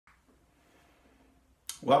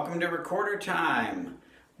Welcome to Recorder Time.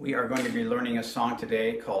 We are going to be learning a song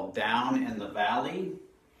today called Down in the Valley.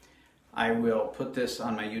 I will put this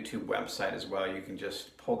on my YouTube website as well. You can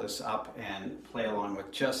just pull this up and play along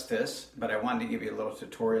with just this, but I wanted to give you a little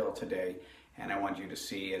tutorial today and I want you to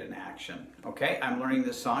see it in action. Okay, I'm learning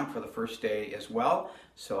this song for the first day as well,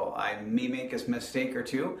 so I may make a mistake or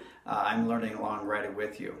two. I'm learning along right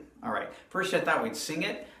with you. All right, first I thought we'd sing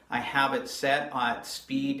it. I have it set at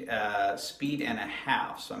speed and a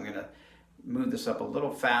half, so I'm going to move this up a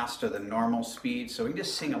little faster than normal speed so we can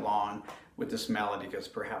just sing along with this melody because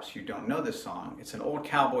perhaps you don't know this song. It's an old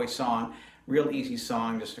cowboy song, real easy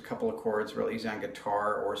song, just a couple of chords, real easy on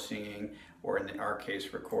guitar or singing, or in our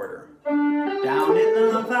case, recorder. Down in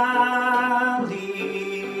the valley,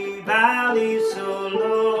 valley so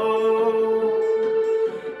low,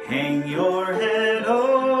 hang your head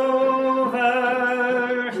over,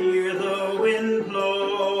 hear the wind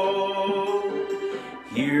blow,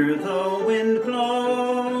 hear the wind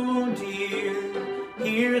blow, dear,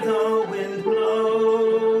 hear the wind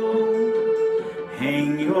blow,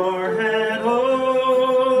 hang your head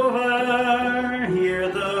over, hear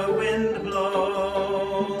the wind blow.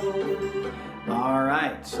 All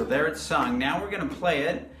right, so there it's sung. Now we're going to play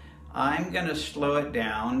it. I'm going to slow it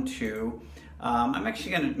down to, I'm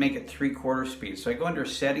actually going to make it 3/4 speed. So I go under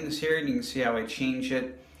settings here and you can see how I change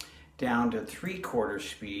it down to 3/4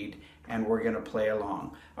 speed and we're going to play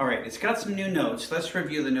along. All right, it's got some new notes. Let's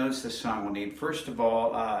review the notes this song will need. First of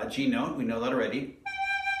all, a G note, we know that already,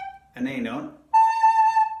 an A note,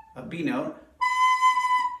 a B note,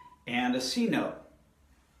 and a C note.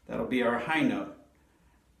 That'll be our high note.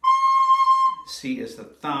 C is the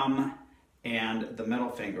thumb and the middle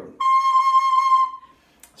finger.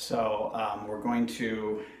 So we're going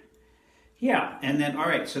to, yeah, and then, all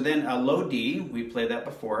right, so then a low D, we played that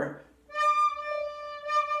before.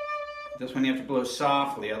 This one you have to blow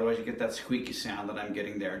softly, otherwise you get that squeaky sound that I'm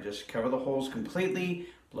getting there. Just cover the holes completely,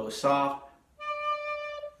 blow soft.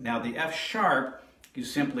 Now the F sharp, you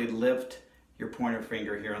simply lift your pointer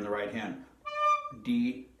finger here on the right hand.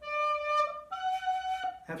 D,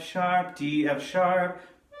 F sharp, D, F sharp.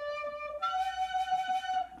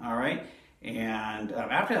 All right, and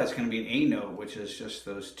after that it's going to be an A note, which is just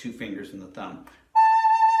those two fingers and the thumb.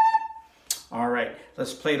 All right,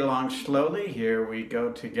 let's play it along slowly. Here we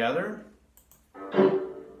go together.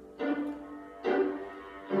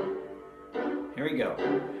 Here we go.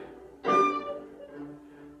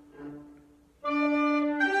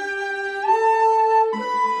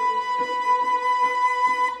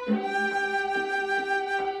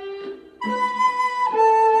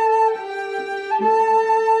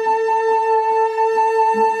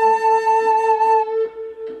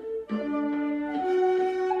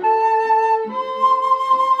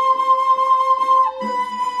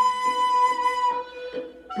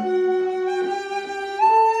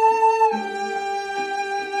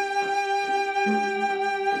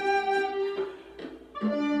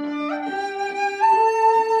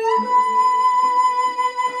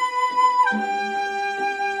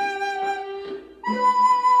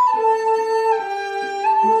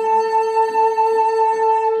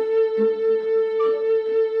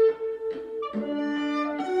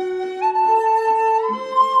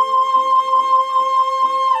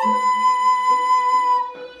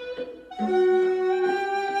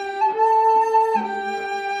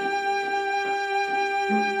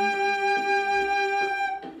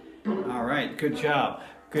 Good job,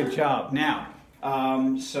 good job. Now,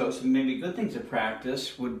 so maybe good things to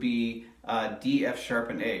practice would be D, F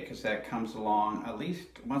sharp, and A, because that comes along at least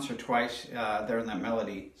once or twice there in that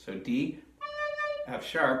melody. So D, F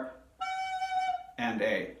sharp, and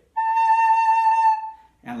A.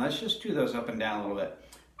 And let's just do those up and down a little bit.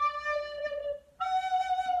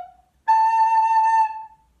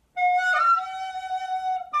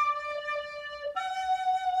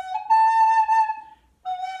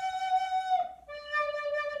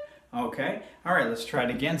 Okay, all right, let's try it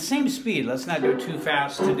again. Same speed, let's not do it too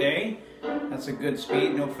fast today. That's a good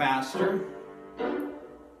speed, no faster.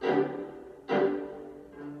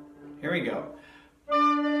 Here we go.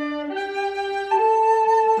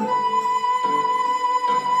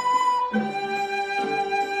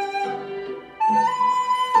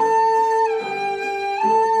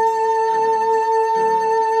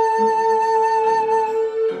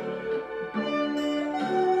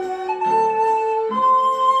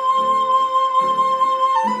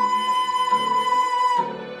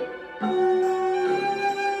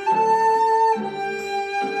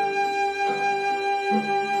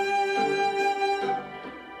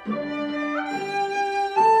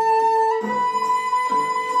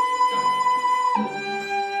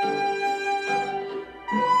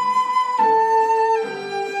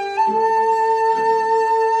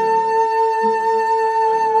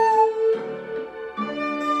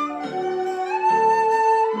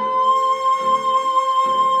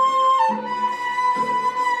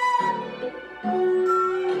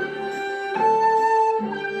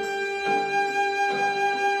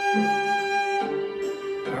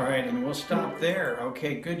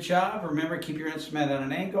 Okay, good job. Remember, keep your instrument at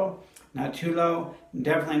an angle, not too low,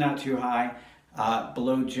 definitely not too high.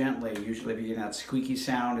 Blow gently. Usually if you get that squeaky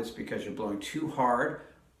sound, it's because you're blowing too hard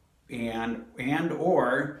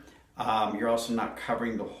or you're also not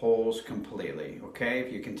covering the holes completely. Okay,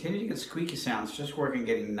 if you continue to get squeaky sounds, just work on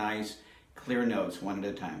getting nice, clear notes one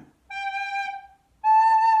at a time.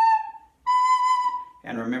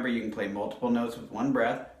 And remember, you can play multiple notes with one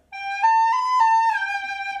breath.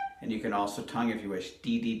 And you can also tongue if you wish.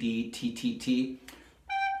 D, D, D, T, T, T.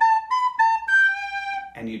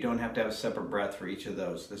 And you don't have to have a separate breath for each of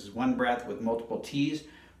those. This is one breath with multiple T's.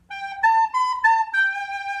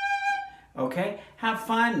 Okay, have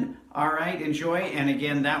fun. All right, enjoy. And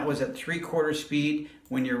again, that was at 3/4 speed.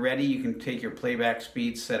 When you're ready, you can take your playback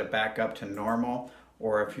speed, set it back up to normal.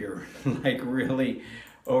 Or if you're like really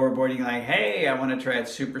overboard, you're like, hey, I want to try at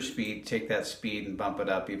super speed, take that speed and bump it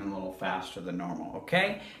up even a little faster than normal.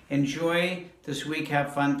 Okay, enjoy this week.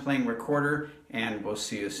 Have fun playing recorder, and we'll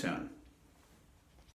see you soon.